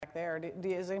back there.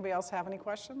 Does anybody else have any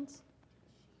questions?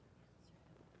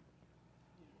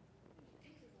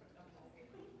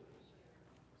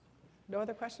 No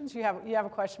other questions? You have a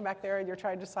question back there and you're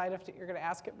trying to decide if you're going to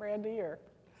ask it, Brandy, or?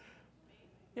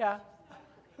 Yeah,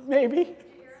 maybe.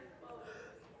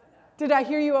 Did I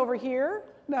hear you over here?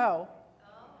 No.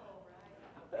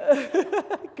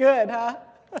 Good, huh?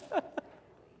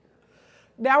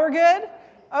 Now we're good?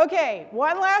 Okay,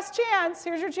 one last chance.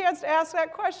 Here's your chance to ask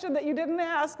that question that you didn't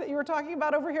ask, that you were talking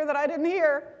about over here that I didn't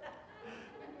hear.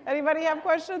 Anybody have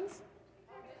questions?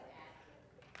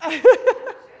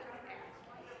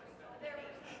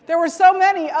 There were so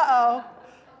many.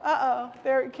 Uh-oh.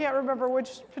 There, can't remember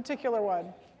which particular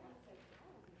one.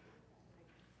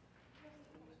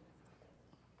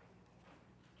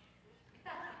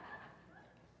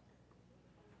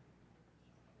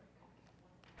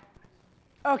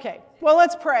 Okay, well,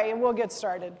 let's pray and we'll get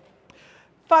started.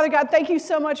 Father God, thank you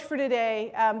so much for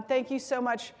today. Thank you so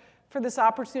much for this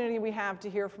opportunity we have to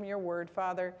hear from your word,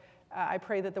 Father. I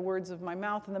pray that the words of my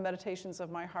mouth and the meditations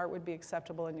of my heart would be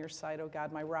acceptable in your sight, O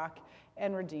God, my rock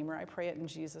and redeemer. I pray it in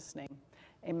Jesus' name.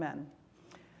 Amen.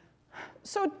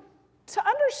 So to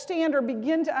understand or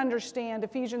begin to understand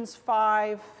Ephesians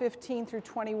 5:15 through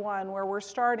 21, where we're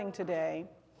starting today,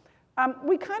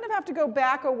 we kind of have to go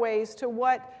back a ways to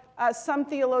what some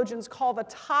theologians call the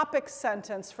topic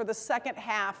sentence for the second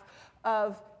half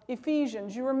of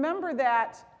Ephesians. You remember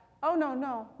that? Oh,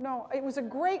 no. It was a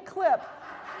great clip.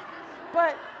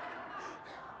 But,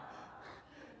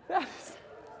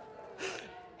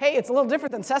 hey, it's a little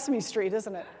different than Sesame Street,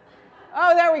 isn't it?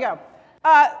 Oh, there we go.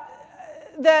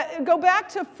 Go back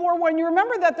to 4:1. You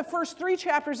remember that the first 3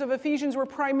 chapters of Ephesians were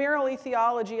primarily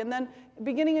theology, and then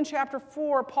beginning in chapter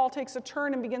 4, Paul takes a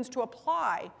turn and begins to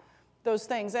apply those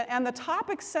things. And the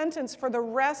topic sentence for the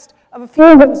rest of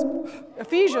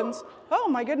Ephesians, oh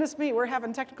my goodness me, we're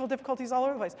having technical difficulties all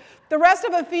over the place. The rest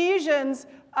of Ephesians,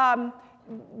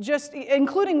 just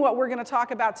including what we're going to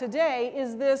talk about today,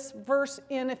 is this verse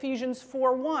in Ephesians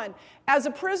 4:1. As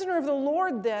a prisoner of the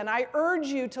Lord, then, I urge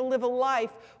you to live a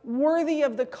life worthy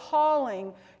of the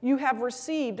calling you have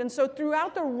received. And so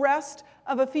throughout the rest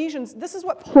of Ephesians, this is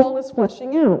what Paul is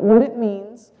fleshing out, what it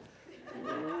means.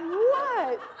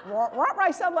 What?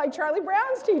 I sound like Charlie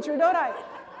Brown's teacher, don't I?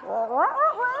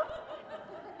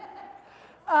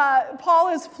 Paul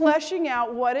is fleshing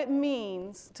out what it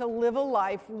means to live a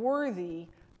life worthy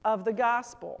of the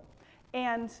gospel.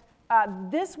 And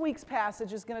this week's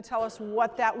passage is going to tell us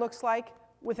what that looks like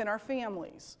within our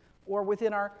families or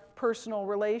within our personal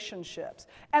relationships.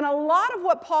 And a lot of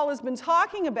what Paul has been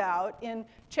talking about in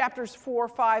chapters 4,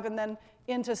 5, and then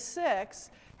into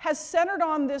 6 has centered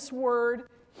on this word.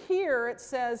 Here it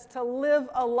says to live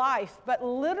a life, but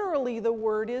literally the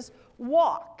word is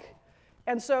walk.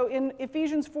 And so in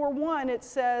Ephesians 4:1 it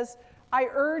says, I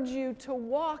urge you to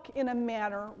walk in a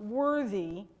manner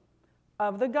worthy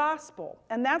of the gospel.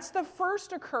 And that's the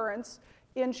first occurrence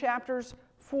in chapters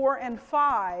 4 and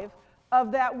 5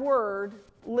 of that word,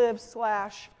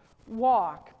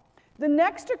 live/walk. The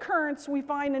next occurrence we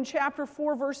find in chapter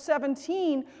 4, verse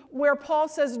 17, where Paul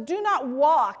says, do not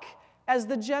walk as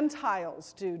the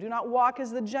Gentiles do. Do not walk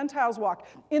as the Gentiles walk,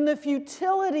 in the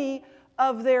futility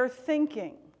of their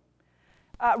thinking.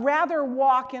 Rather,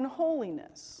 walk in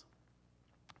holiness.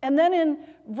 And then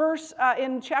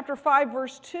in chapter 5,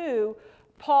 verse 2,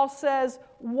 Paul says,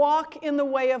 walk in the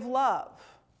way of love,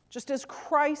 just as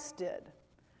Christ did.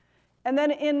 And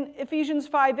then in Ephesians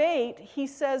 5:8, he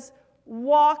says,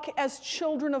 walk as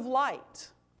children of light.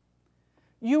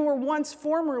 You were once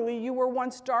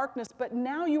darkness, but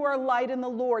now you are light in the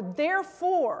Lord.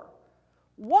 Therefore,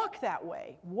 walk that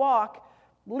way.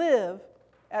 Live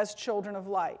as children of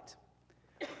light.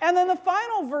 And then the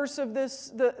final verse of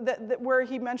this, where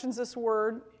he mentions this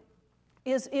word,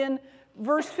 is in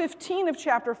verse 15 of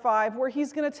chapter 5, where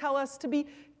he's going to tell us to be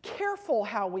careful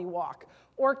how we walk,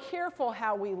 or careful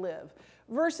how we live.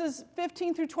 Verses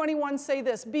 15 through 21 say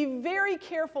this, be very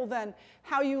careful then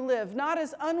how you live, not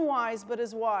as unwise but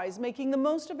as wise, making the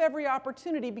most of every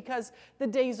opportunity because the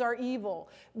days are evil.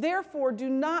 Therefore, do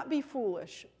not be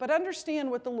foolish, but understand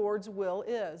what the Lord's will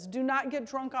is. Do not get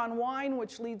drunk on wine,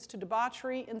 which leads to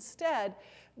debauchery. Instead,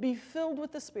 be filled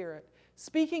with the Spirit,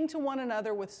 speaking to one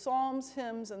another with psalms,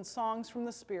 hymns, and songs from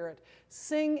the Spirit.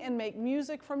 Sing and make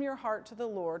music from your heart to the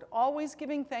Lord, always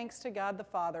giving thanks to God the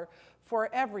Father for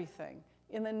everything.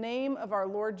 In the name of our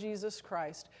Lord Jesus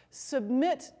Christ,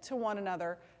 submit to one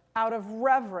another out of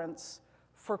reverence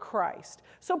for Christ.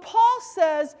 So Paul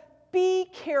says, be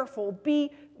careful,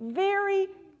 be very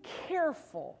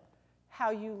careful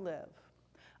how you live.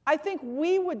 I think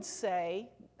we would say,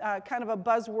 kind of a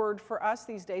buzzword for us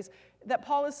these days, that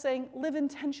Paul is saying, live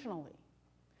intentionally,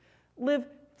 live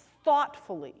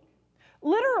thoughtfully.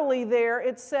 Literally there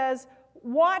it says,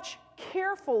 watch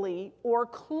carefully or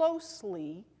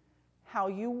closely how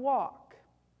you walk.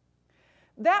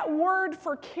 That word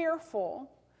for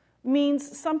careful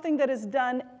means something that is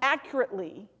done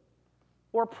accurately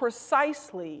or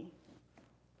precisely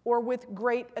or with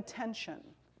great attention.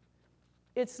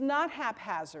 It's not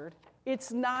haphazard.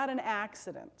 It's not an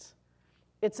accident.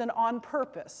 It's an on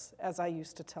purpose, as I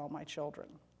used to tell my children.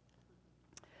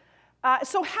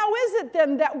 So how is it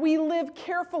then that we live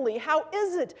carefully? How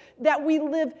is it that we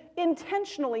live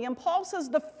intentionally? And Paul says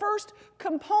the first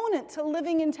component to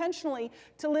living intentionally,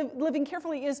 to living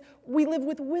carefully, is we live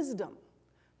with wisdom.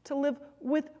 To live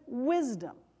with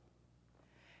wisdom.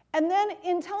 And then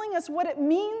in telling us what it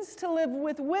means to live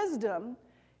with wisdom,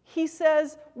 he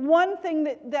says one thing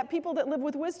that people that live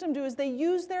with wisdom do is they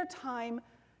use their time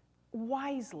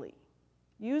wisely.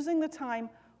 Using the time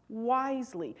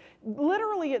wisely.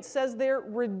 Literally it says they're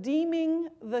redeeming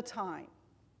the time.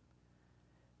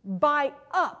 Buy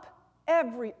up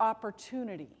every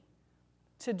opportunity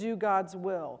to do God's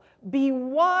will. Be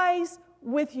wise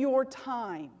with your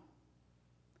time.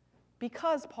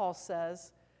 Because, Paul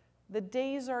says, the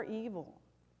days are evil.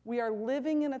 We are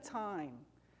living in a time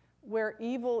where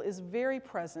evil is very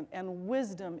present and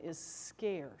wisdom is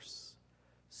scarce.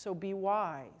 So be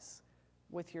wise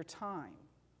with your time.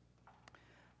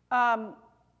 I'm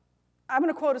going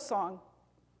to quote a song.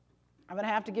 I'm going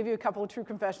to have to give you a couple of true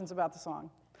confessions about the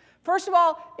song. First of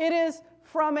all, it is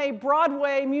from a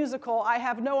Broadway musical. I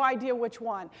have no idea which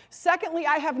one. Secondly,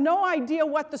 I have no idea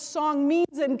what the song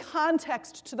means in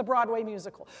context to the Broadway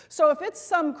musical. So if it's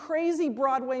some crazy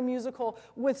Broadway musical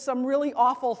with some really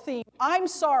awful theme, I'm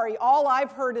sorry, all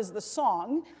I've heard is the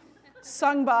song,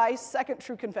 sung by, second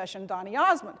true confession, Donny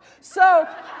Osmond. So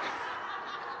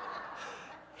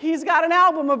he's got an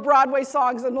album of Broadway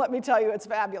songs, and let me tell you, it's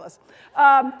fabulous.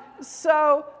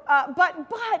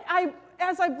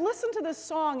 As I've listened to this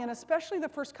song, and especially the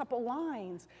first couple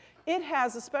lines, it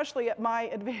has, especially at my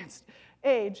advanced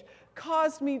age,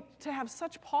 caused me to have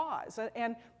such pause.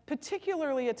 And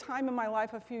particularly a time in my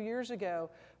life a lot of years ago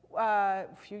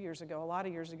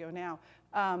now,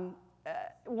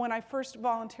 when I first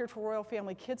volunteered for Royal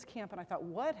Family Kids Camp, and I thought,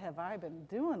 what have I been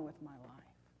doing with my life?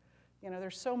 You know,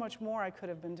 there's so much more I could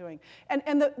have been doing.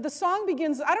 And the song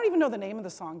begins, I don't even know the name of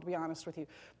the song, to be honest with you.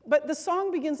 But the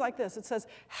song begins like this. It says,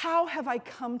 how have I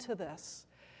come to this?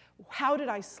 How did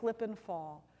I slip and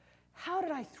fall? How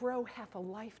did I throw half a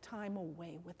lifetime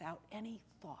away without any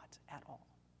thought at all?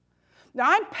 Now,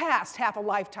 I'm past half a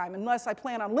lifetime unless I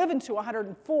plan on living to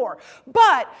 104.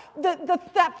 But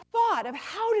that thought of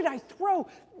how did I throw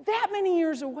that many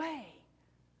years away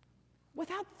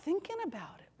without thinking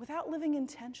about it, without living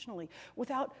intentionally,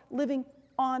 without living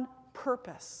on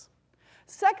purpose.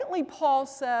 Secondly, Paul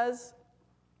says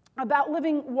about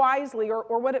living wisely,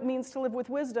 or what it means to live with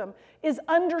wisdom, is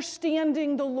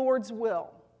understanding the Lord's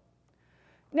will.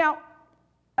 Now,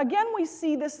 again, we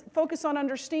see this focus on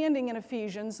understanding in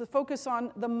Ephesians, the focus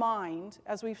on the mind,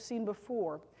 as we've seen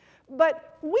before.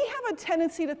 But we have a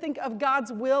tendency to think of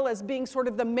God's will as being sort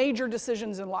of the major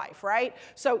decisions in life, right?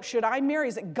 So should I marry?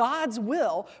 Is it God's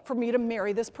will for me to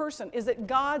marry this person? Is it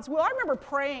God's will? I remember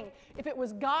praying if it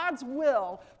was God's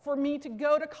will for me to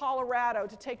go to Colorado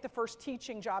to take the first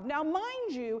teaching job. Now,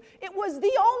 mind you, it was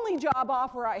the only job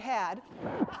offer I had.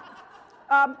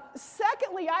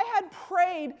 Secondly, I had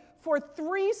prayed for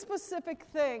 3 specific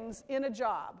things in a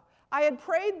job. I had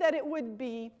prayed that it would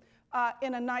be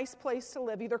in a nice place to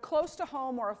live, either close to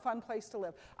home or a fun place to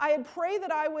live. I had prayed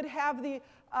that I would have the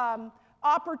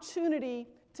opportunity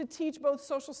to teach both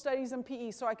social studies and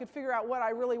PE so I could figure out what I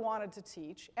really wanted to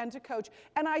teach and to coach.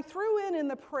 And I threw in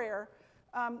the prayer,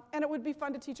 and it would be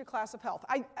fun to teach a class of health.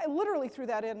 I literally threw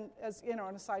that in as, you know,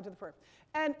 on a side to the prayer.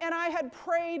 And I had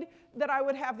prayed that I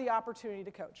would have the opportunity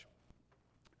to coach.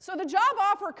 So the job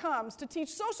offer comes to teach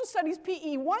social studies,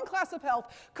 PE, 1 class of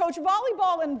health, coach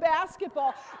volleyball and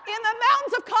basketball in the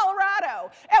mountains of Colorado.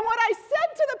 And what I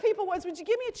said to the people was, would you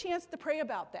give me a chance to pray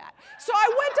about that? So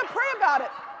I went to pray about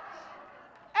it.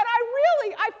 And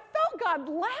I felt God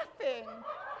laughing.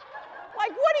 Like,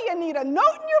 what do you need, a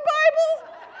note in your Bible?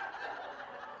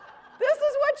 This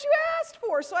is what you asked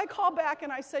for. So I called back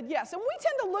and I said yes. And we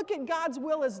tend to look at God's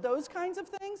will as those kinds of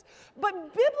things.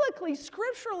 But biblically,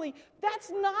 scripturally,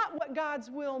 that's not what God's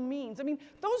will means. I mean,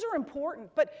 those are important.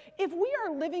 But if we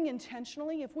are living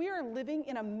intentionally, if we are living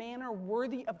in a manner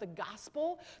worthy of the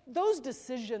gospel, those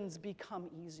decisions become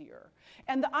easier.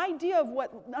 And the idea of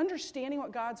understanding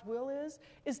what God's will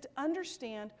is to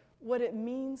understand what it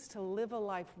means to live a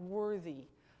life worthy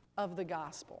of the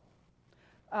gospel.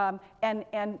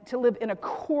 and to live in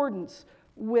accordance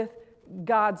with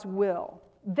God's will.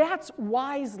 That's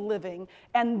wise living,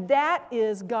 and that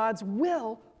is God's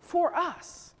will for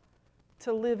us,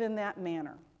 to live in that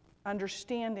manner,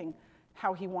 understanding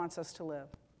how he wants us to live.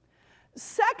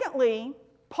 Secondly,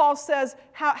 Paul says,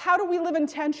 how do we live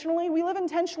intentionally? We live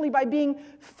intentionally by being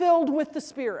filled with the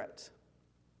Spirit.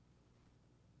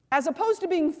 As opposed to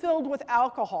being filled with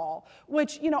alcohol,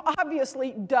 which,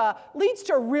 obviously, leads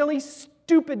to really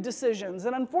stupid decisions.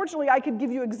 And unfortunately, I could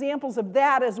give you examples of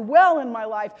that as well in my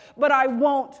life, but I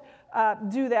won't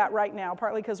do that right now,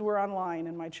 partly because we're online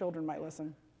and my children might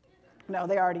listen. No,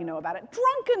 they already know about it.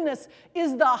 Drunkenness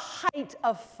is the height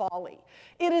of folly.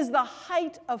 It is the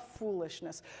height of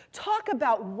foolishness. Talk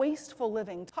about wasteful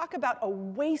living. Talk about a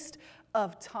waste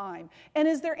of time. And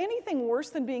is there anything worse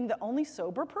than being the only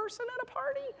sober person at a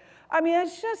party? I mean,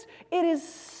 it is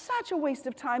such a waste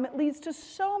of time. It leads to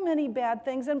so many bad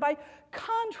things. And by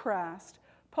contrast,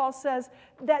 Paul says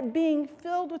that being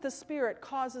filled with the Spirit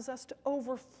causes us to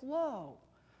overflow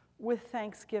with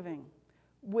thanksgiving,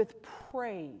 with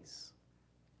praise,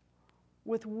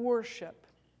 with worship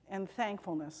and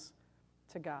thankfulness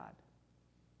to God.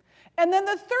 And then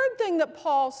the third thing that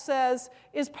Paul says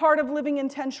is part of living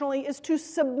intentionally is to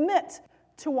submit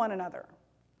to one another.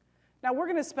 Now, we're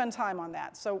going to spend time on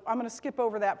that, so I'm going to skip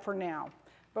over that for now,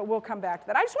 but we'll come back to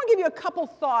that. I just want to give you a couple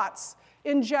thoughts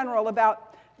in general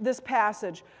about this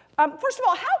passage. First of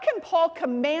all, how can Paul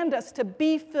command us to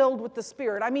be filled with the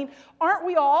Spirit? I mean, aren't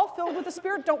we all filled with the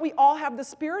Spirit? Don't we all have the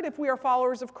Spirit if we are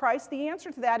followers of Christ? The answer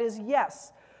to that is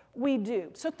yes, we do.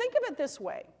 So think of it this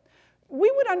way.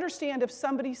 We would understand if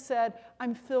somebody said,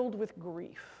 I'm filled with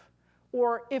grief.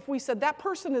 Or if we said, that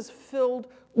person is filled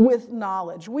with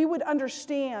knowledge. We would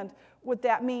understand what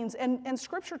that means. And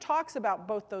Scripture talks about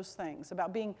both those things,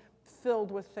 about being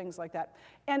filled with things like that.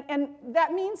 And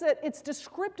that means that it's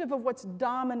descriptive of what's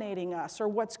dominating us or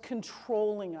what's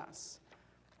controlling us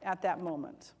at that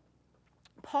moment.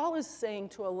 Paul is saying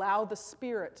to allow the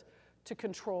Spirit to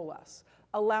control us,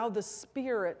 allow the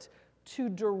Spirit to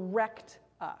direct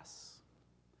us.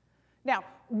 Now,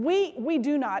 we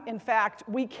do not, in fact,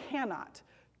 we cannot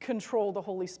control the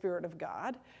Holy Spirit of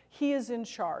God. He is in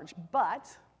charge, but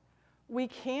we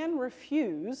can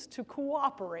refuse to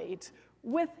cooperate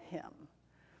with him.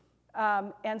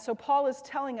 And so Paul is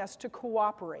telling us to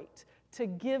cooperate, to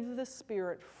give the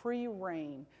Spirit free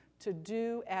rein, to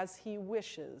do as he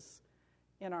wishes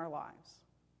in our lives.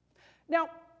 Now,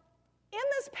 in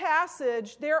this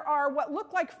passage, there are what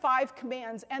look like 5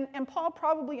 commands, and Paul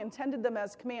probably intended them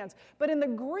as commands, but in the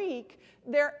Greek,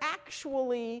 they're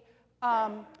actually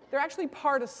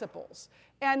participles.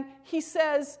 And he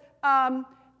says,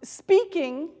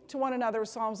 speaking to one another,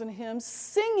 psalms and hymns,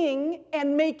 singing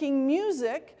and making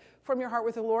music from your heart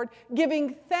with the Lord,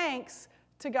 giving thanks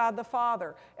to God the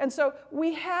Father. And so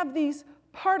we have these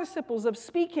participles of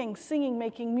speaking, singing,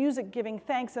 making music, giving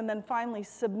thanks, and then finally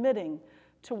submitting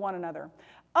to one another.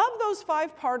 Of those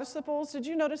 5 participles, did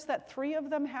you notice that 3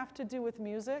 of them have to do with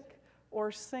music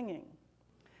or singing?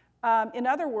 In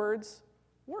other words,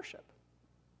 worship.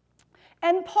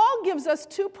 And Paul gives us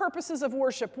 2 purposes of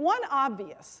worship. One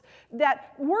obvious,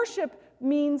 that worship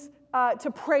means to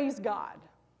praise God.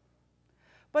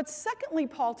 But secondly,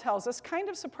 Paul tells us, kind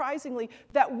of surprisingly,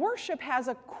 that worship has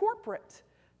a corporate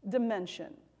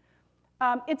dimension.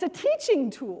 It's a teaching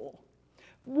tool.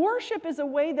 Worship is a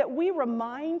way that we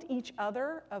remind each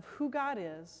other of who God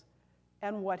is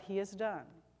and what he has done.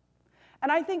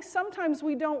 And I think sometimes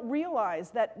we don't realize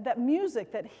that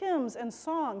music, that hymns and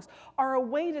songs are a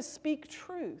way to speak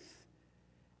truth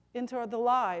into the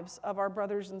lives of our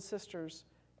brothers and sisters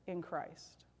in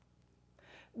Christ.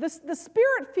 The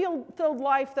Spirit-filled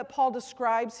life that Paul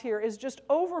describes here is just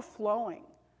overflowing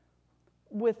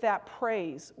with that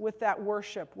praise, with that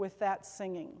worship, with that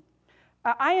singing.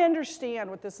 I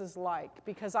understand what this is like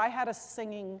because I had a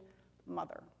singing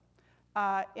mother.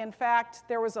 In fact,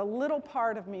 there was a little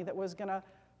part of me that was going to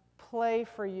play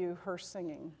for you her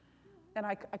singing, and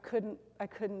I couldn't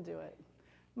do it.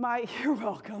 You're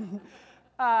welcome.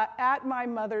 At my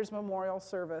mother's memorial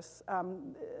service,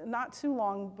 not too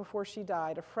long before she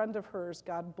died, a friend of hers,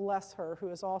 God bless her, who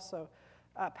has also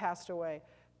passed away,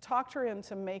 talked her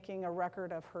into making a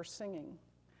record of her singing,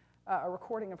 a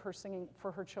recording of her singing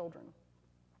for her children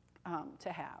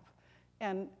to have.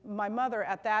 And my mother,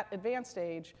 at that advanced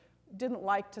age, didn't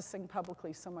like to sing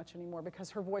publicly so much anymore because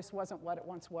her voice wasn't what it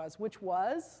once was, which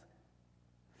was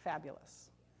fabulous.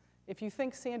 If you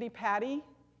think Sandi Patty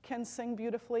can sing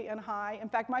beautifully and high, in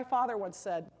fact, my father once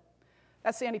said,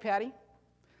 that's Sandi Patty.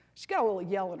 She's got a little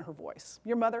yell in her voice.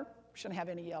 Your mother shouldn't have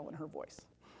any yell in her voice.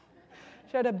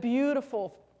 She had a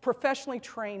beautiful, professionally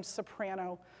trained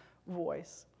soprano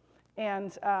voice.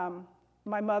 And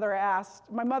my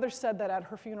mother said that at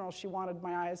her funeral she wanted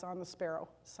My Eyes on the Sparrow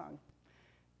sung.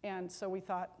 And so we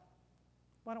thought,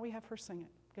 why don't we have her sing it?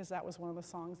 Because that was one of the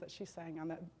songs that she sang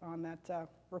on that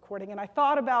recording. And I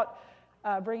thought about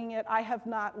bringing it. I have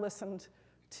not listened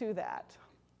to that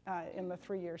in the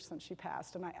 3 years since she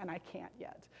passed, and I can't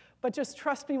yet. But just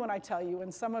trust me when I tell you,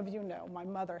 and some of you know, my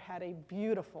mother had a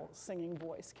beautiful singing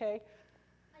voice, Kay?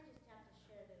 I just have to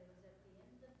share that it was at the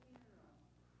end of the funeral.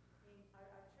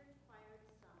 Our church choir had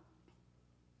sung,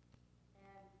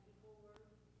 and people were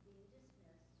being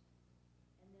dismissed,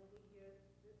 and then we hear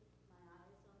My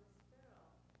Eyes on the Sparrow,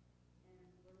 and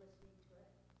we're listening to it,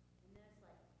 and then it's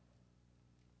like,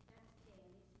 that's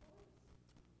Danny's voice.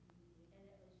 And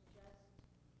it was just,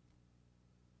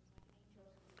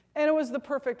 And it was the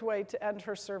perfect way to end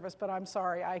her service, but I'm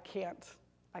sorry, I can't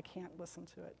listen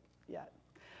to it yet.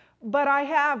 But I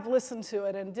have listened to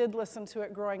it and did listen to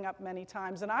it growing up many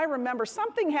times. And I remember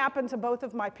something happened to both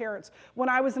of my parents when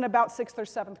I was in about 6th or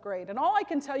 7th grade. And all I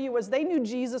can tell you is they knew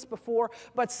Jesus before,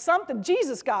 but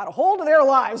Jesus got a hold of their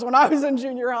lives when I was in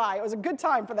junior high. It was a good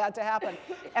time for that to happen.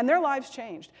 And their lives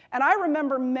changed. And I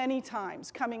remember many times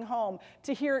coming home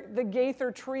to hear the Gaither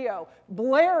Trio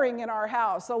blaring in our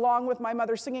house along with my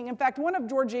mother singing. In fact, one of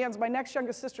Georgianne's, my next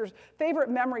youngest sister's, favorite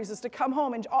memories is to come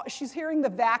home and she's hearing the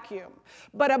vacuum.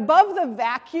 But above the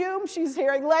vacuum, she's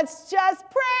hearing, let's just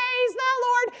praise the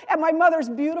Lord. And my mother's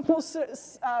beautiful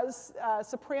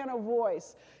soprano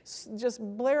voice just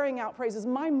blaring out praises.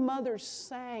 My mother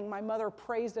sang, my mother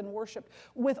praised and worshiped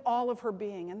with all of her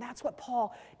being. And that's what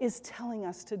Paul is telling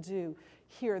us to do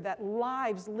here, that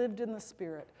lives lived in the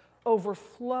Spirit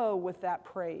overflow with that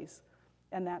praise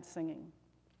and that singing.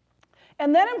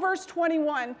 And then in verse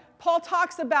 21, Paul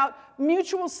talks about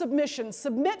mutual submission.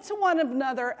 Submit to one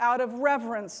another out of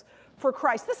reverence for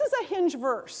Christ. This is a hinge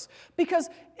verse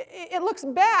because it looks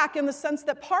back in the sense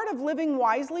that part of living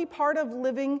wisely, part of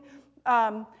living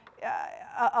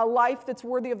a life that's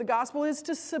worthy of the gospel is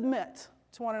to submit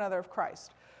to one another of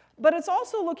Christ. But it's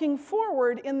also looking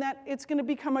forward in that it's going to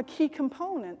become a key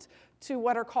component to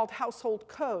what are called household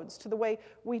codes, to the way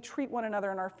we treat one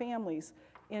another in our families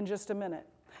in just a minute.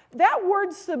 That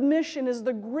word submission is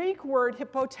the Greek word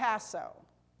hypotasso.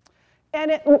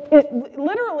 And it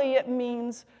literally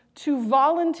means to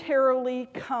voluntarily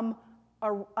come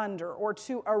under or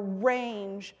to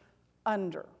arrange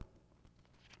under.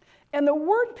 And the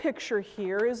word picture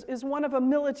here is one of a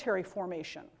military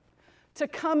formation, to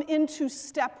come into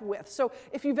step with. So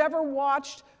if you've ever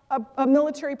watched a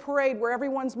military parade where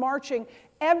everyone's marching,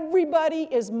 everybody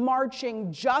is marching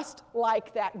just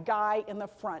like that guy in the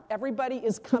front. Everybody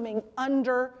is coming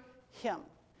under him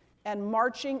and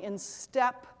marching in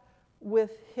step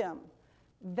with him.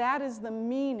 That is the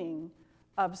meaning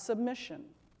of submission.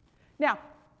 Now,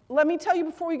 let me tell you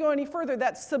before we go any further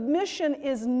that submission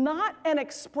is not an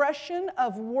expression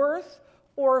of worth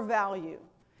or value.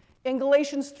 In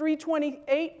Galatians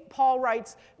 3:28, Paul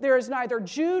writes, there is neither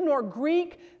Jew nor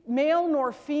Greek, male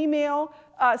nor female,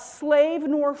 slave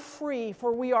nor free,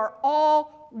 for we are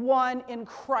all one in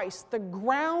Christ. The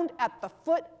ground at the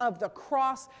foot of the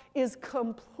cross is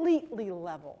completely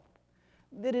level.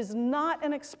 That is not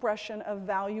an expression of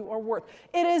value or worth.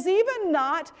 It is even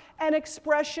not an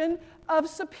expression of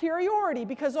superiority,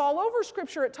 because all over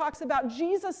Scripture it talks about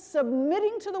Jesus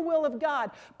submitting to the will of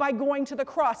God by going to the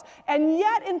cross. And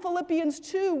yet in Philippians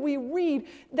 2 we read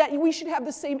that we should have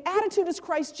the same attitude as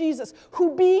Christ Jesus,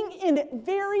 who being in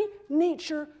very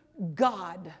nature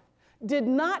God, did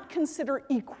not consider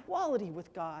equality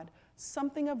with God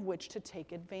something of which to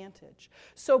take advantage.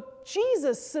 So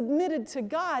Jesus submitted to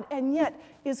God and yet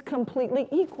is completely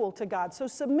equal to God. So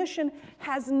submission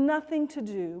has nothing to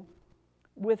do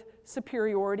with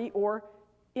superiority or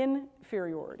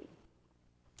inferiority.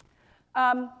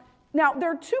 Now,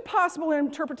 there are two possible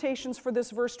interpretations for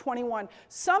this verse 21.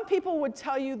 Some people would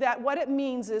tell you that what it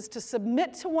means is to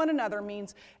submit to one another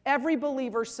means every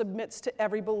believer submits to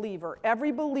every believer.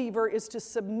 Every believer is to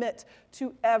submit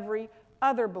to every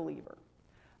other believer.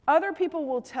 Other people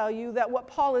will tell you that what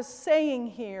Paul is saying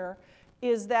here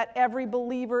is that every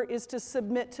believer is to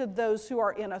submit to those who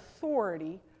are in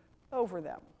authority over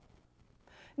them.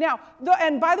 Now,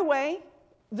 and by the way,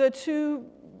 the two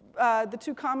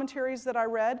commentaries that I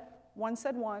read, one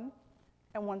said one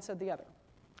and one said the other.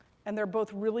 And they're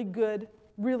both really good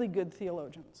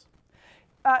theologians.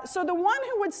 So the one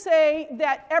who would say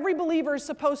that every believer is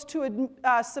supposed to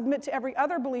submit to every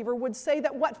other believer would say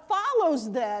that what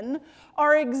follows then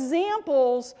are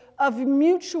examples of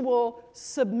mutual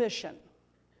submission.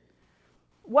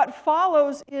 What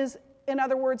follows is In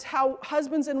other words, how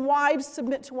husbands and wives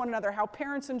submit to one another, how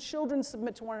parents and children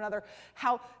submit to one another,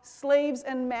 how slaves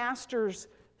and masters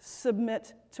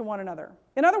submit to one another.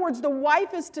 In other words, the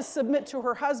wife is to submit to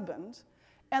her husband,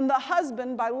 and the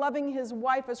husband, by loving his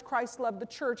wife as Christ loved the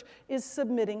church, is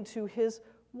submitting to his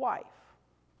wife.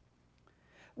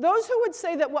 Those who would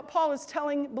say that what Paul is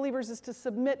telling believers is to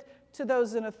submit to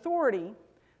those in authority,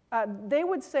 they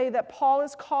would say that Paul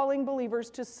is calling believers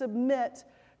to submit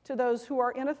to those who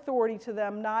are in authority to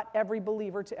them, not every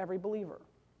believer to every believer.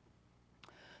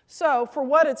 So, for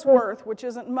what it's worth, which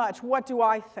isn't much, what do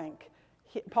I think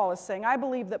Paul is saying? I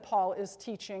believe that Paul is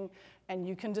teaching, and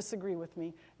you can disagree with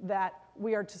me, that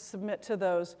we are to submit to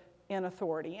those in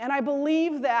authority. And I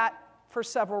believe that for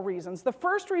several reasons. The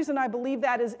first reason I believe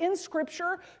that is in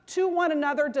Scripture, to one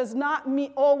another does not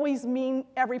always mean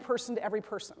every person to every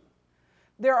person.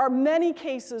 There are many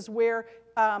cases where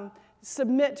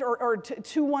submit or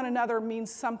to one another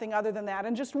means something other than that.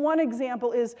 And just one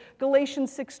example is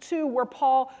Galatians 6:2, where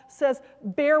Paul says,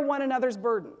 bear one another's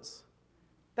burdens.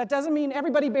 That doesn't mean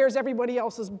everybody bears everybody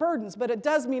else's burdens, but it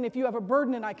does mean if you have a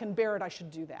burden and I can bear it, I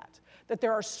should do that. That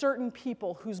there are certain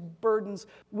people whose burdens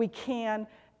we can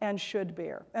and should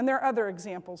bear. And there are other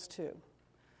examples too.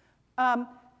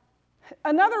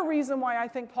 Another reason why I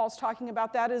think Paul's talking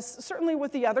about that is certainly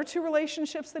with the other two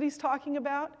relationships that he's talking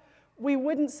about. We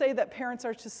wouldn't say that parents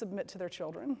are to submit to their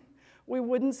children. We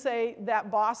wouldn't say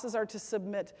that bosses are to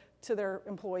submit to their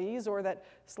employees, or that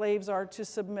slaves are to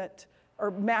submit, or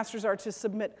masters are to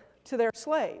submit to their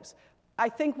slaves. I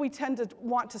think we tend to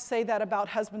want to say that about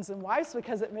husbands and wives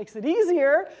because it makes it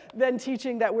easier than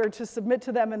teaching that we're to submit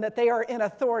to them and that they are in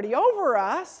authority over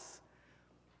us.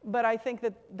 But I think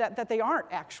that they aren't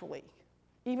actually.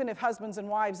 Even if husbands and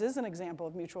wives is an example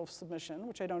of mutual submission,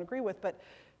 which I don't agree with, but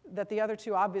that the other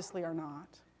two obviously are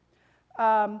not.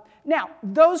 Now,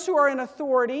 those who are in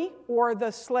authority, or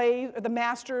the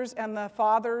masters and the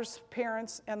fathers,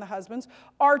 parents and the husbands,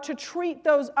 are to treat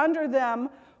those under them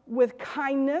with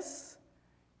kindness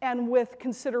and with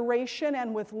consideration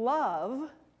and with love,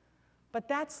 but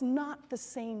that's not the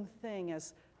same thing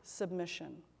as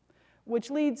submission, which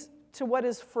leads to what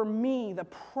is for me the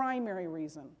primary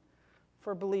reason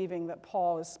for believing that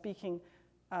Paul is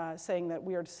saying that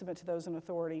we are to submit to those in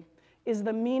authority, is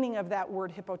the meaning of that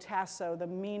word hypotasso, the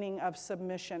meaning of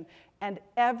submission. And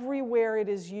everywhere it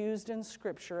is used in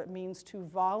Scripture, it means to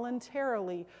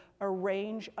voluntarily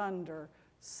arrange under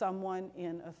someone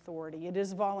in authority. It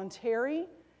is voluntary,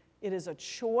 it is a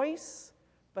choice,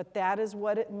 but that is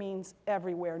what it means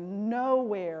everywhere.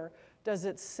 Nowhere does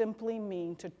it simply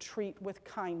mean to treat with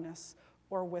kindness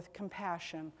or with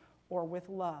compassion or with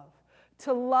love.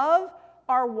 To love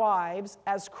our wives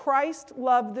as Christ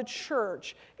loved the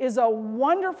church is a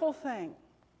wonderful thing,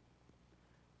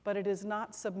 but it is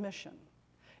not submission.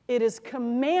 It is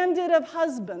commanded of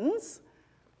husbands,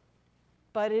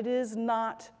 but it is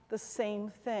not the same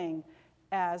thing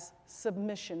as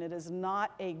submission. It is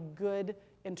not a good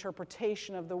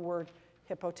interpretation of the word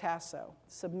hypotasso.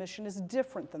 Submission is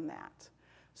different than that.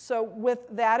 So with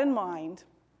that in mind,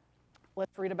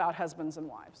 let's read about husbands and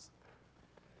wives.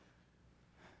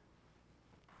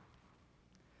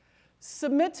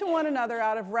 Submit to one another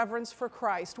out of reverence for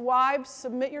Christ. Wives,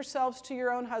 submit yourselves to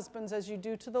your own husbands as you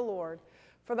do to the Lord.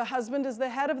 For the husband is the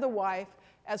head of the wife,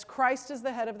 as Christ is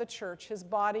the head of the church, his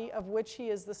body, of which he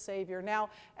is the Savior.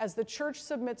 Now, as the church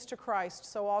submits to Christ,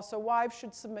 so also wives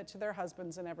should submit to their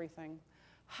husbands in everything.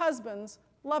 Husbands,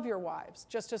 love your wives,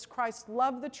 just as Christ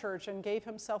loved the church and gave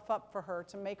himself up for her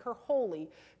to make her holy,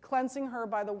 cleansing her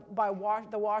by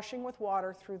the washing with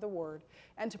water through the word,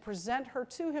 and to present her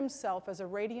to himself as a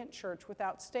radiant church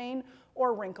without stain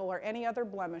or wrinkle or any other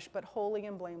blemish, but holy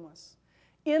and blameless.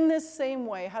 In this same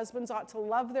way, husbands ought to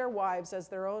love their wives as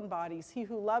their own bodies. He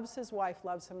who loves his wife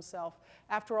loves himself.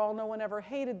 After all, no one ever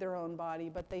hated their own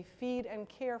body, but they feed and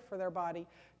care for their body,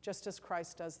 just as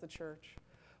Christ does the church.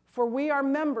 For we are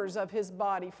members of his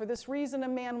body. For this reason, a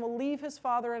man will leave his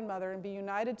father and mother and be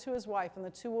united to his wife, and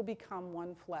the two will become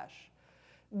one flesh.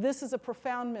 This is a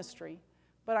profound mystery,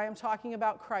 but I am talking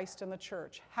about Christ and the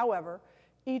church. However,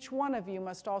 each one of you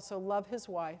must also love his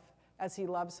wife as he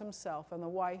loves himself, and the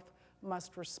wife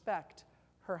must respect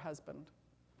her husband.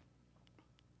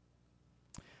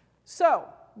 So,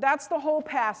 that's the whole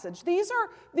passage. These,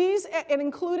 and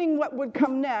including what would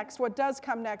come next, what does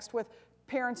come next with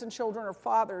parents and children, or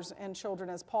fathers and children,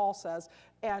 as Paul says,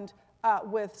 and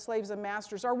with slaves and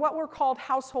masters, are what were called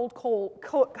household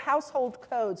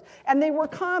codes, and they were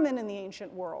common in the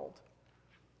ancient world.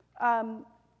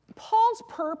 Paul's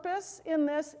purpose in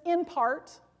this, in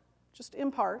part, just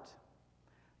in part,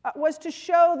 was to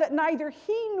show that neither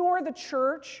he nor the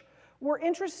church were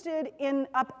interested in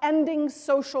upending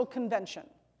social convention,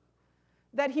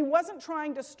 that he wasn't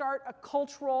trying to start a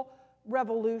cultural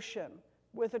revolution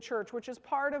with the church, which is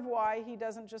part of why he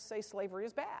doesn't just say slavery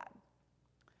is bad.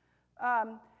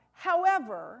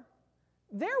 However,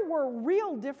 there were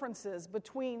real differences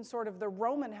between sort of the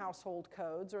Roman household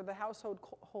codes, or the household,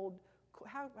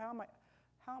 how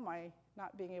am I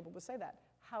not being able to say that?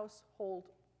 Household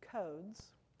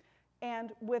codes,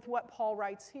 and with what Paul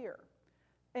writes here.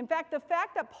 In fact, the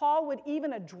fact that Paul would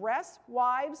even address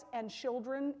wives and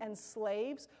children and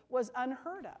slaves was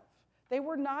unheard of. They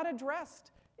were not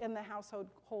addressed in the household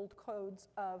codes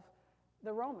of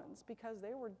the Romans because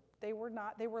they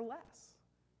were less.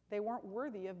 They weren't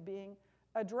worthy of being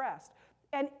addressed.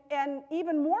 And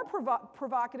even more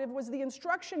provocative was the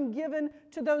instruction given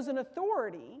to those in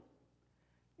authority,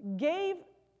 gave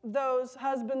those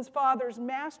husbands, fathers,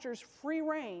 masters free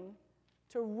rein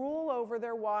to rule over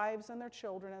their wives and their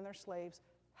children and their slaves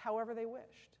however they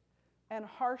wished. And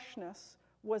harshness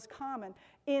was common.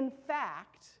 In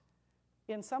fact,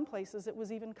 in some places it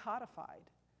was even codified,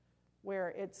 where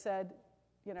it said,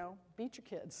 beat your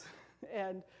kids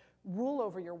and rule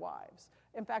over your wives.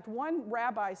 In fact, one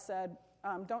rabbi said,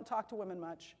 don't talk to women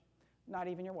much, not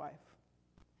even your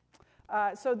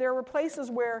wife. So there were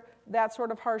places where that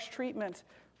sort of harsh treatment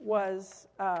was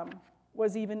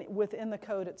even within the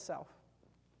code itself.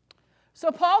 So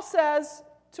Paul says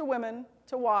to women,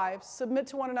 to wives, submit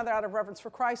to one another out of reverence for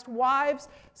Christ. Wives,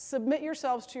 submit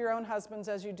yourselves to your own husbands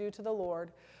as you do to the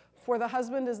Lord. For the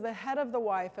husband is the head of the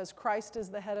wife, as Christ is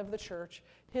the head of the church,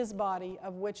 his body,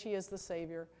 of which he is the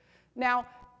Savior. Now,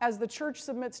 as the church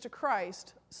submits to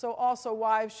Christ, so also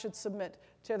wives should submit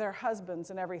to their husbands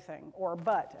in everything,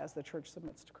 but as the church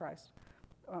submits to Christ,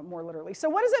 more literally. So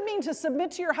what does it mean to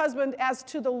submit to your husband as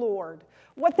to the Lord?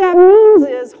 What that means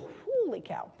is, holy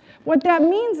cow, what that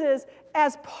means is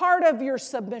as part of your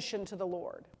submission to the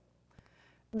Lord.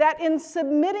 That in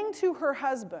submitting to her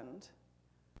husband,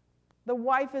 the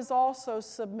wife is also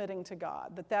submitting to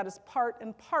God, that is part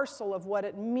and parcel of what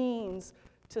it means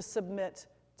to submit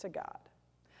to God.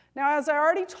 Now, as I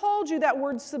already told you, that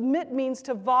word submit means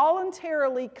to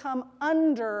voluntarily come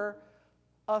under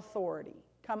authority,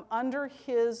 come under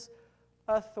his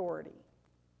authority.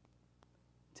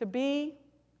 To be,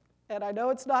 and I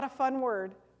know it's not a fun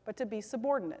word, but to be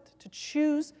subordinate, to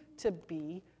choose to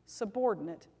be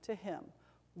subordinate to him.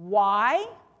 Why?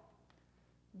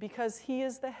 Because he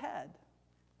is the head,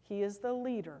 he is the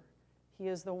leader, he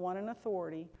is the one in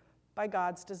authority by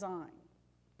God's design.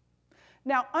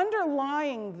 Now,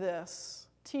 underlying this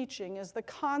teaching is the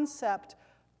concept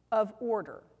of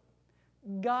order.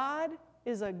 God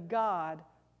is a God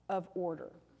of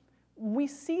order. We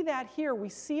see that here. We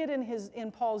see it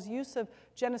in Paul's use of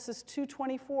Genesis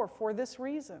 2:24 for this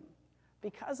reason.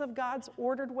 Because of God's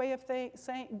ordered way of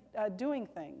doing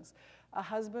things, a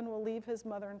husband will leave his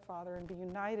mother and father and be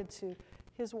united to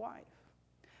his wife.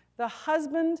 The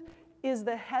husband is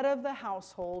the head of the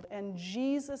household, and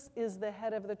Jesus is the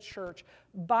head of the church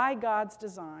by God's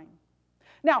design.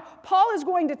 Now, Paul is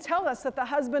going to tell us that the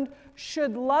husband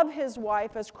should love his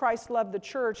wife as Christ loved the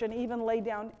church and even lay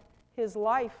down his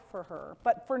life for her.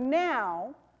 But for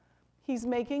now, he's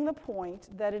making the point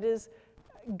that it is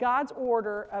God's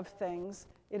order of things.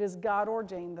 It is God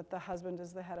ordained that the husband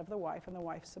is the head of the wife and the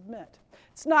wife submit.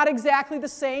 It's not exactly the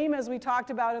same as we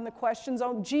talked about in the questions.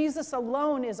 Jesus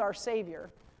alone is our Savior.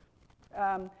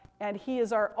 And he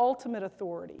is our ultimate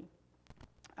authority.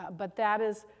 But that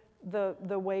is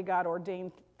the way God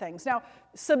ordained things. Now,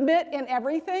 submit in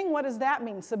everything, what does that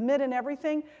mean? Submit in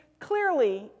everything?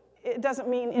 Clearly, it doesn't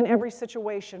mean in every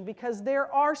situation, because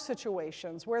there are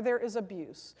situations where there is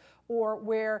abuse, or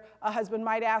where a husband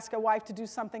might ask a wife to do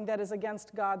something that is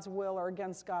against God's will or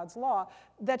against God's law,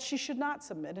 that she should not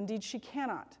submit. Indeed, she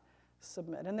cannot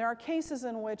submit. And there are cases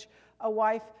in which a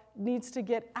wife needs to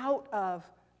get out of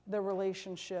the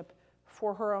relationship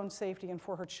for her own safety and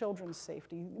for her children's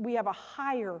safety. We have a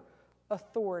higher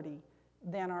authority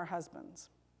than our husbands.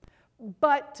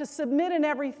 But to submit in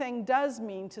everything does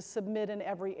mean to submit in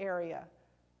every area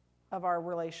of our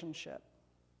relationship.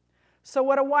 So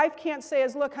what a wife can't say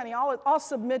is, look, honey, I'll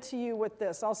submit to you with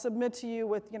this. I'll submit to you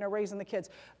with raising the kids.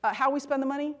 How we spend the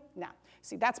money? Nah.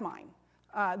 See, that's mine.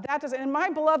 That doesn't. And my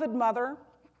beloved mother,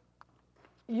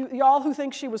 y'all who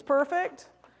think she was perfect,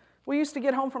 we used to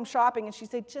get home from shopping and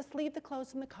she'd say, just leave the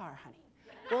clothes in the car, honey.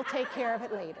 We'll take care of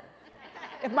it later.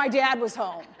 If my dad was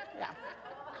home, yeah.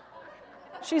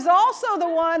 She's also the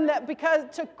one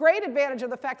that took great advantage of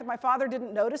the fact that my father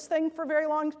didn't notice things for very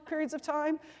long periods of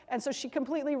time. And so she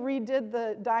completely redid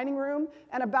the dining room.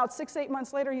 And about 6, 8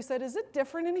 months later, he said, "Is it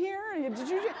different in here?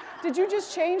 Did you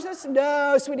just change this?"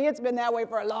 "No, sweetie, it's been that way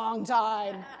for a long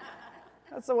time."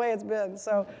 That's the way it's been.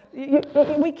 So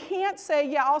we can't say,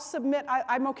 "Yeah, I'll submit.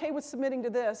 I'm okay with submitting to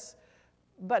this,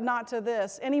 but not to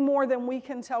this," any more than we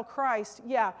can tell Christ,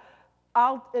 "Yeah,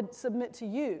 I'll submit to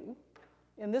you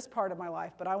in this part of my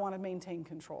life, but I want to maintain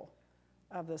control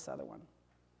of this other one."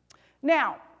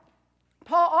 Now,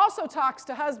 Paul also talks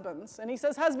to husbands, and he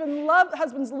says,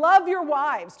 husbands, love your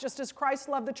wives, just as Christ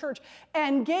loved the church,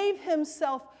 and gave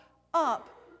himself up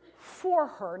for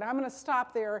her. Now, I'm going to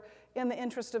stop there in the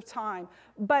interest of time.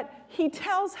 But he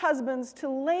tells husbands to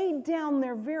lay down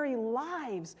their very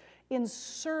lives in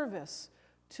service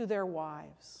to their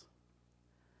wives.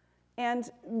 And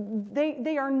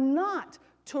they are not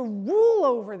to rule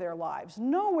over their lives.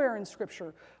 Nowhere in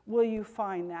Scripture will you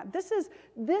find that. This is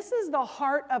the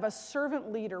heart of a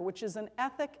servant leader, which is an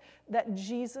ethic that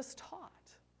Jesus taught.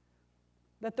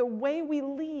 That the way we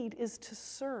lead is to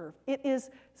serve. It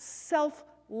is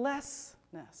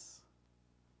selflessness.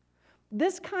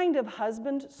 This kind of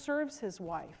husband serves his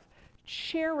wife,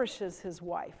 cherishes his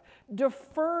wife,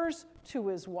 defers to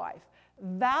his wife,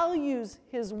 values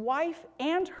his wife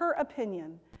and her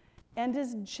opinion, and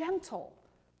is gentle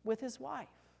with his wife.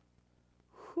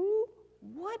 Who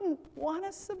wouldn't want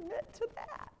to submit to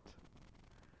that?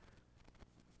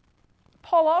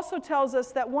 Paul also tells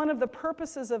us that one of the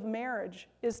purposes of marriage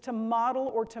is to model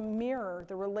or to mirror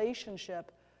the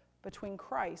relationship between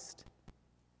Christ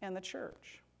and the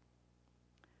church.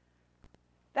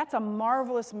 That's a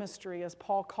marvelous mystery, as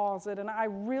Paul calls it, and I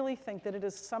really think that it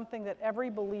is something that every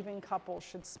believing couple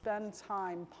should spend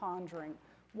time pondering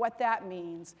what that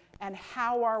means and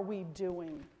how are we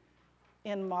doing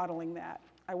in modeling that.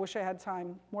 I wish I had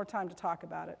more time to talk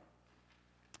about it.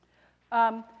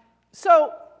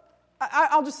 So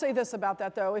I'll just say this about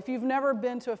that, though. If you've never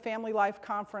been to a family life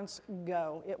conference,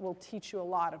 go. It will teach you a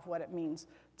lot of what it means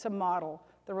to model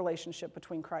the relationship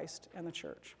between Christ and the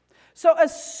church. So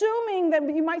assuming that,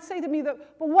 you might say to me, but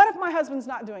what if my husband's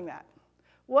not doing that?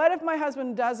 What if my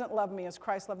husband doesn't love me as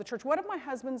Christ loved the church? What if my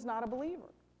husband's not a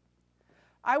believer?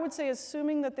 I would say,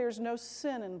 assuming that there's no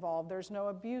sin involved, there's no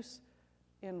abuse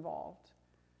involved,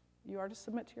 you are to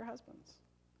submit to your husbands.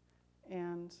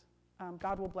 And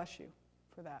God will bless you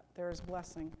for that. There is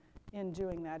blessing in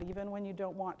doing that, even when you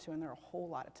don't want to, and there are a whole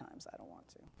lot of times I don't want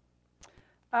to.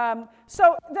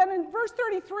 So then in verse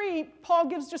 33, Paul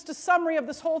gives just a summary of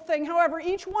this whole thing. However,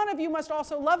 each one of you must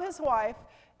also love his wife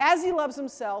as he loves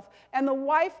himself, and the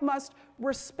wife must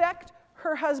respect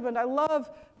her husband. I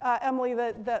love, Emily,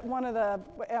 that one of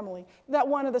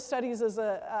the studies is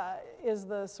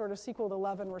the sort of sequel to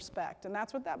Love and Respect, and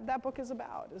that's what that book is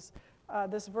about, is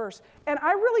this verse. And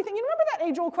I really think, you remember that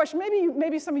age-old question,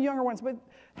 maybe some of you younger ones but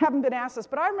haven't been asked this,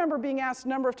 but I remember being asked a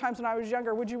number of times when I was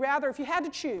younger, would you rather, if you had to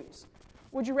choose,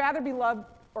 would you rather be loved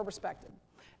or respected?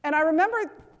 And I remember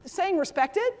saying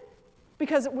respected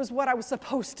because it was what I was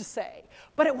supposed to say,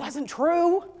 but it wasn't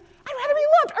true. I'd rather be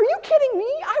loved. Are you kidding me?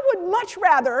 I would much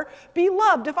rather be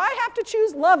loved. If I have to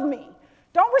choose, love me.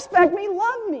 Don't respect me,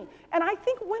 love me. And I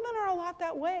think women are a lot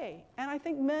that way. And I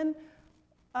think men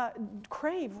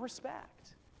crave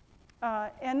respect.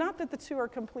 And not that the two are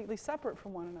completely separate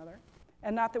from one another,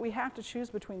 and not that we have to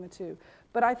choose between the two.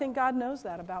 But I think God knows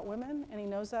that about women, and he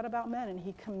knows that about men, and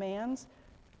he commands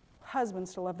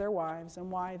husbands to love their wives and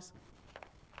wives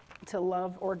to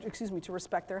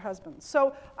respect their husbands.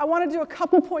 So I want to do a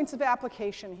couple points of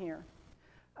application here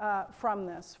from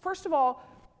this. First of all,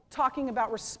 talking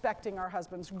about respecting our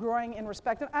husbands, growing in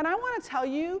respect. And I want to tell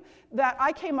you that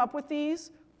I came up with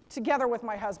these together with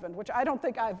my husband, which I don't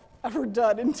think I've ever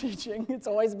done in teaching. It's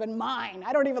always been mine.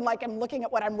 I don't even like him looking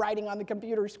at what I'm writing on the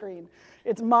computer screen.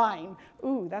 It's mine.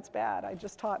 Ooh, that's bad. I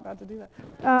just taught not to do that.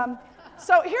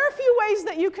 So here are a few ways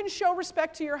that you can show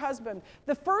respect to your husband.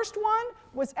 The first one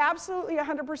was absolutely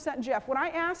 100% Jeff. When I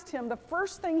asked him, the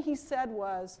first thing he said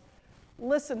was,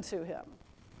 listen to him.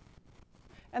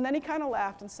 And then he kind of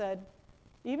laughed and said,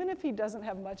 even if he doesn't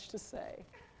have much to say.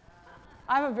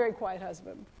 I'm a very quiet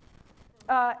husband.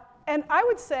 And I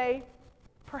would say,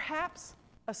 perhaps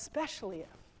especially if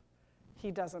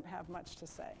he doesn't have much to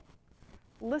say.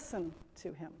 Listen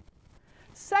to him.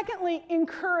 Secondly,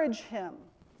 encourage him.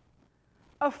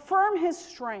 Affirm his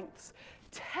strengths.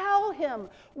 Tell him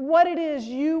what it is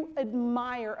you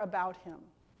admire about him.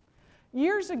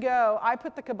 Years ago, I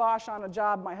put the kibosh on a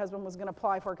job my husband was going to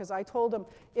apply for because I told him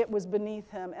it was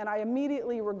beneath him, and I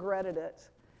immediately regretted it.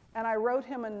 And I wrote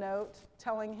him a note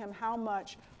telling him how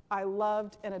much I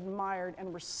loved and admired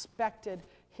and respected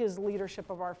his leadership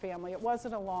of our family. It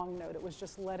wasn't a long note. It was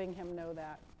just letting him know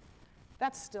that.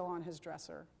 That's still on his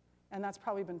dresser. And that's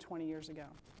probably been 20 years ago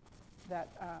that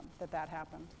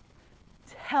happened.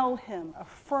 Tell him,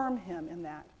 affirm him in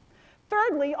that.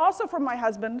 Thirdly, also from my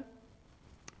husband,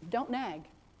 don't nag.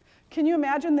 Can you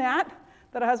imagine that?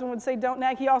 That a husband would say, don't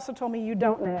nag. He also told me, you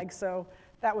don't nag, so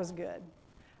that was good.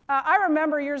 I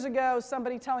remember years ago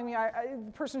somebody telling me,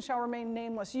 the person shall remain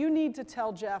nameless, you need to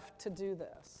tell Jeff to do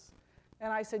this.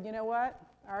 And I said, you know what?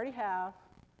 I already have.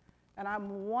 And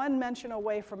I'm one mention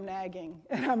away from nagging,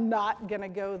 and I'm not going to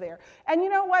go there. And you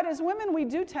know what? As women, we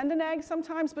do tend to nag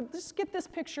sometimes, but just get this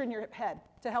picture in your head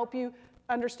to help you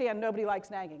understand nobody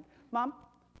likes nagging. Mom,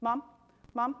 mom,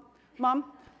 mom, mom,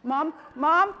 mom,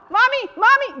 mom,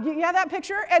 mommy. You have that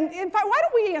picture? And in fact, why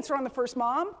don't we answer on the first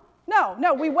mom?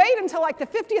 No, we wait until like the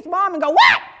 50th mom and go,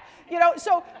 what? You know,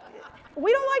 so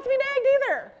we don't like to be nagged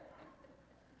either.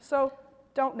 So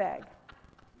don't nag.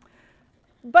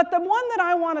 But the one that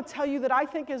I want to tell you that I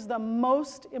think is the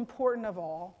most important of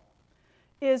all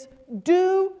is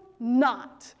do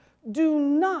not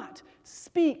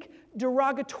speak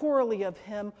derogatorily of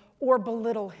him or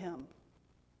belittle him,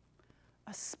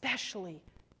 especially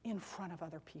in front of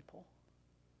other people.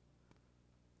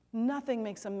 Nothing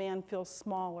makes a man feel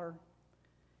smaller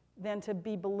than to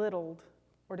be belittled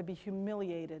or to be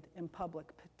humiliated in public,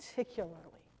 particularly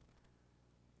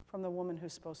from the woman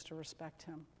who's supposed to respect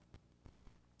him.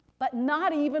 But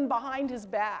not even behind his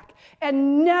back,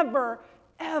 and never,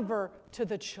 ever to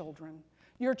the children.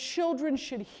 Your children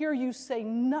should hear you say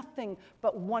nothing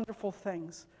but wonderful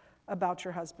things about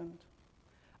your husband.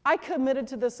 I committed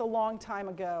to this a long time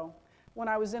ago when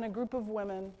I was in a group of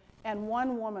women and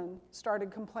one woman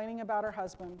started complaining about her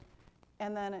husband,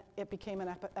 and then it became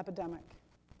an epidemic.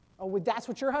 Oh, that's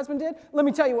what your husband did? Let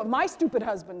me tell you what my stupid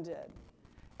husband did.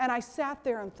 And I sat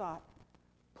there and thought,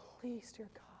 please, dear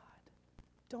God,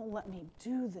 don't let me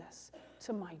do this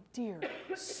to my dear,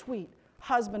 sweet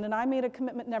husband. And I made a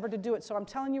commitment never to do it. So I'm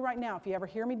telling you right now, if you ever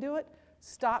hear me do it,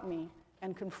 stop me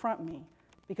and confront me,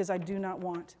 because I do not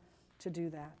want to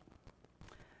do that.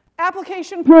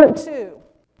 Application part 2,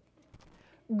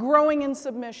 growing in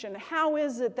submission. How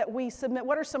is it that we submit?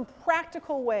 What are some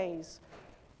practical ways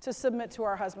to submit to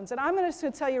our husbands? And I'm going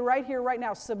to tell you right here, right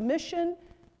now, submission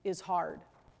is hard.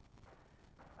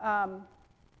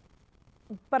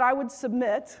 But I would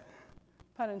submit,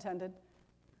 pun intended,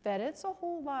 that it's a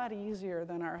whole lot easier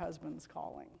than our husband's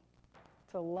calling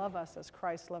to love us as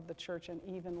Christ loved the church and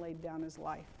even laid down his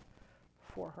life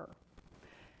for her.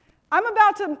 I'm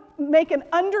about to make an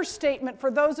understatement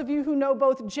for those of you who know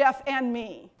both Jeff and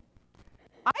me.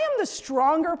 I am the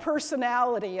stronger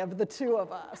personality of the two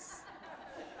of us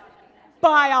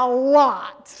by a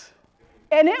lot.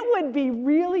 And it would be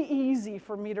really easy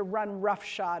for me to run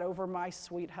roughshod over my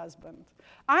sweet husband.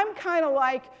 I'm kind of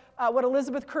like what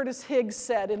Elizabeth Curtis Higgs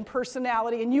said in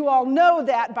Personality, and you all know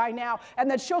that by now, and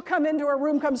that she'll come into a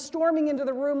room, come storming into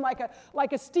the room like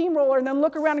a steamroller, and then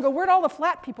look around and go, where'd all the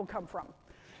flat people come from?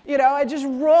 You know, I just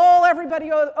roll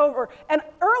everybody over. And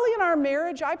early in our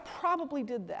marriage, I probably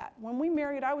did that. When we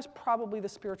married, I was probably the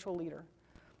spiritual leader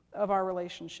of our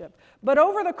relationship. But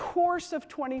over the course of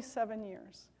 27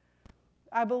 years,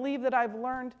 I believe that I've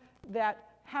learned that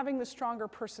having the stronger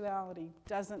personality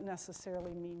doesn't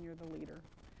necessarily mean you're the leader.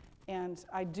 And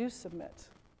I do submit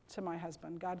to my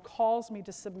husband. God calls me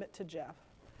to submit to Jeff.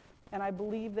 And I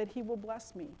believe that he will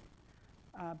bless me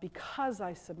because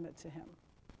I submit to him.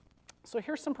 So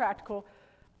here's some practical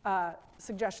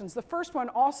suggestions. The first one,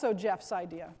 also Jeff's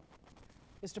idea,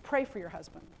 is to pray for your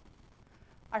husband.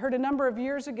 I heard a number of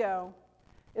years ago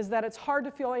is that it's hard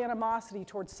to feel animosity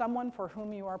towards someone for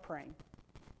whom you are praying.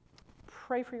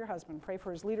 Pray for your husband. Pray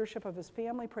for his leadership of his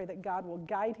family. Pray that God will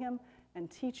guide him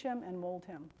and teach him and mold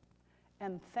him.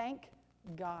 And thank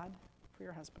God for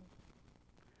your husband.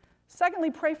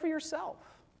 Secondly, pray for yourself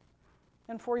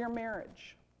and for your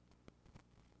marriage.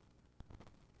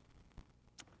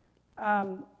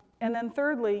 And then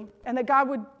thirdly, and that God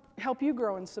would help you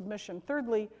grow in submission.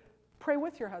 Thirdly, pray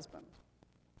with your husband.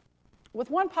 With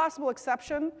one possible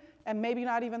exception, and maybe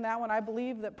not even that one, I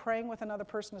believe that praying with another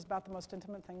person is about the most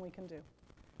intimate thing we can do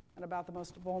and about the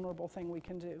most vulnerable thing we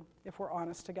can do if we're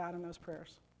honest to God in those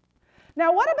prayers.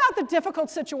 Now, what about the difficult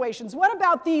situations? What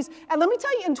about these? And let me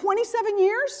tell you, in 27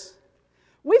 years,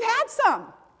 we've had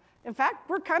some. In fact,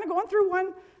 we're kind of going through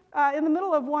one, in the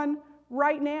middle of one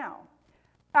right now.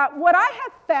 What I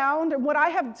have found and what I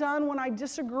have done when I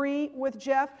disagree with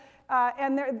Jeff,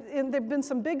 and there have been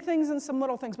some big things and some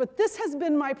little things, but this has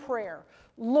been my prayer.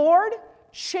 Lord,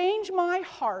 change my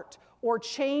heart or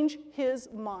change his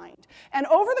mind. And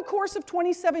over the course of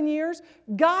 27 years,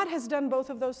 God has done both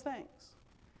of those things.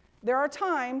 There are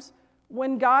times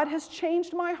when God has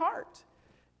changed my heart.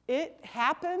 It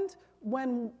happened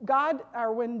when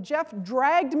Jeff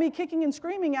dragged me kicking and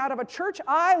screaming out of a church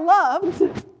I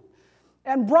loved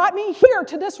and brought me here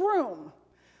to this room,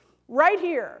 right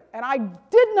here. And I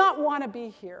did not want to be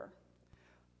here.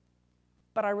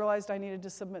 But I realized I needed to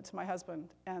submit to my husband.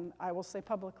 And I will say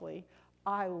publicly,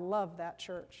 I love that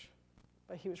church.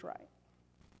 But he was right.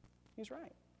 He's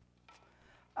right.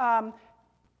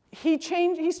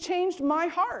 He's changed my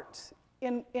heart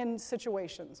in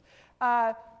situations.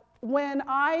 When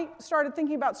I started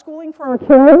thinking about schooling for our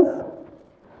kids,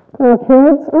 oh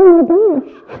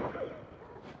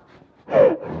my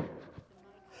gosh.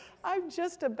 I'm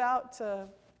just about to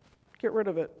get rid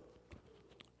of it.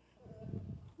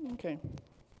 Okay.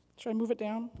 Should I move it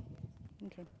down?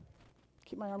 Okay.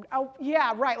 Keep my arm. Oh,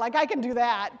 yeah, right. Like I can do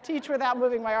that. Teach without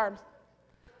moving my arms.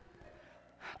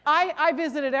 I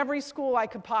visited every school I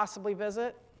could possibly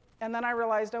visit, and then I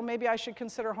realized, oh, maybe I should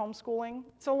consider homeschooling.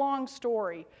 It's a long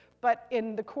story, but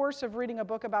in the course of reading a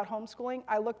book about homeschooling,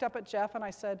 I looked up at Jeff and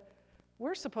I said,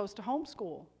 we're supposed to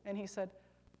homeschool. And he said,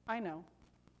 I know.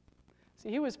 See,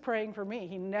 he was praying for me.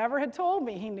 He never had told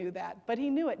me he knew that, but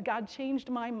he knew it. God changed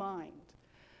my mind.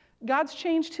 God's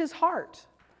changed his heart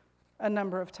a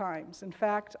number of times. In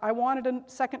fact, I wanted a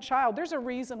second child. There's a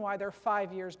reason why there are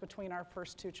 5 years between our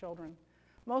first two children.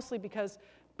 Mostly because,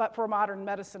 but for modern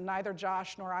medicine, neither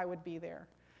Josh nor I would be there.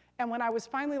 And when I was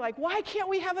finally like, why can't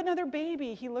we have another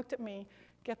baby? He looked at me,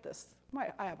 get this,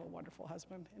 I have a wonderful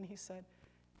husband. And he said,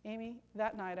 Amy,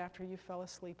 that night after you fell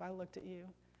asleep, I looked at you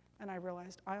and I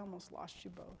realized I almost lost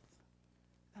you both.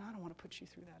 And I don't want to put you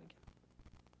through that again.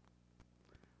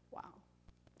 Wow.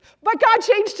 But God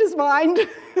changed his mind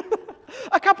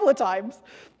a couple of times.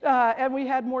 And we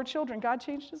had more children. God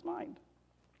changed his mind.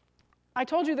 I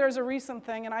told you there's a recent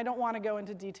thing, and I don't want to go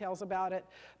into details about it,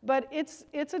 but it's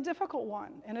a difficult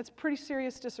one, and it's pretty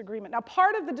serious disagreement. Now,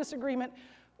 part of the disagreement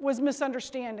was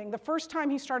misunderstanding. The first time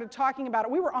he started talking about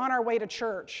it, we were on our way to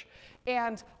church,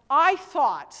 and I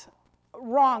thought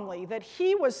wrongly that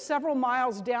he was several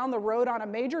miles down the road on a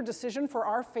major decision for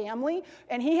our family,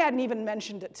 and he hadn't even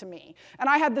mentioned it to me. And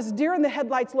I had this deer in the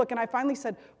headlights look, and I finally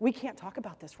said, we can't talk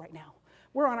about this right now.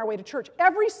 We're on our way to church.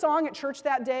 Every song at church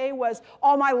that day was,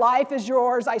 all my life is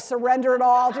yours, I surrender it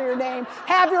all to your name.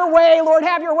 Have your way, Lord,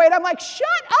 have your way. And I'm like, shut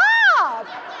up!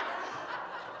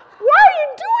 Why are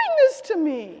you doing this to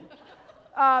me?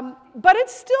 But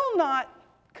it's still not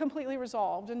completely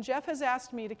resolved. And Jeff has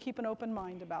asked me to keep an open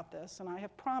mind about this, and I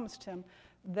have promised him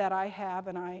that I have,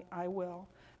 and I will.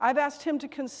 I've asked him to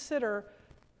consider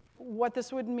what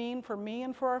this would mean for me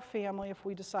and for our family if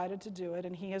we decided to do it,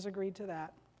 and he has agreed to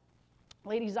that.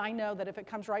 Ladies, I know that if it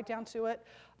comes right down to it,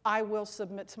 I will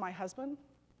submit to my husband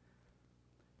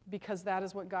because that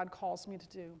is what God calls me to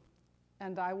do.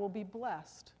 And I will be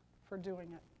blessed for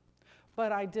doing it.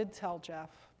 But I did tell Jeff,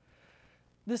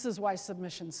 this is why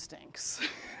submission stinks.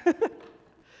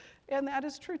 And that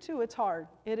is true too. It's hard.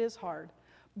 It is hard.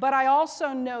 But I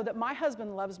also know that my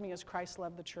husband loves me as Christ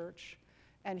loved the church,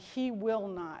 and he will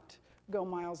not go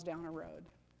miles down a road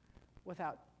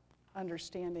without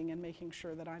understanding and making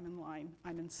sure that I'm in line,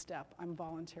 I'm in step, I'm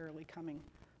voluntarily coming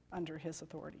under his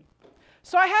authority.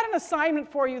 So I had an assignment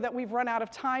for you that we've run out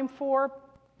of time for,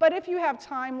 but if you have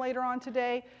time later on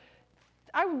today,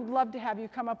 I would love to have you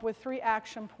come up with 3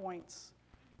 action points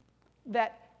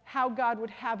that how God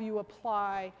would have you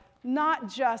apply not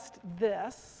just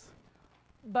this,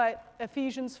 but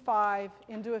Ephesians 5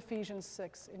 into Ephesians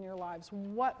 6 in your lives.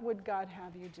 What would God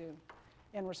have you do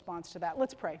in response to that?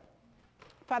 Let's pray.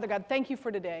 Father God, thank you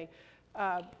for today.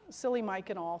 Silly Mike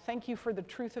and all, thank you for the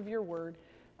truth of your word.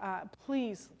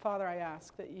 Please, Father, I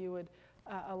ask that you would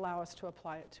allow us to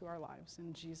apply it to our lives.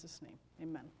 In Jesus' name,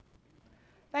 amen.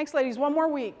 Thanks, ladies. One more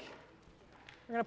week.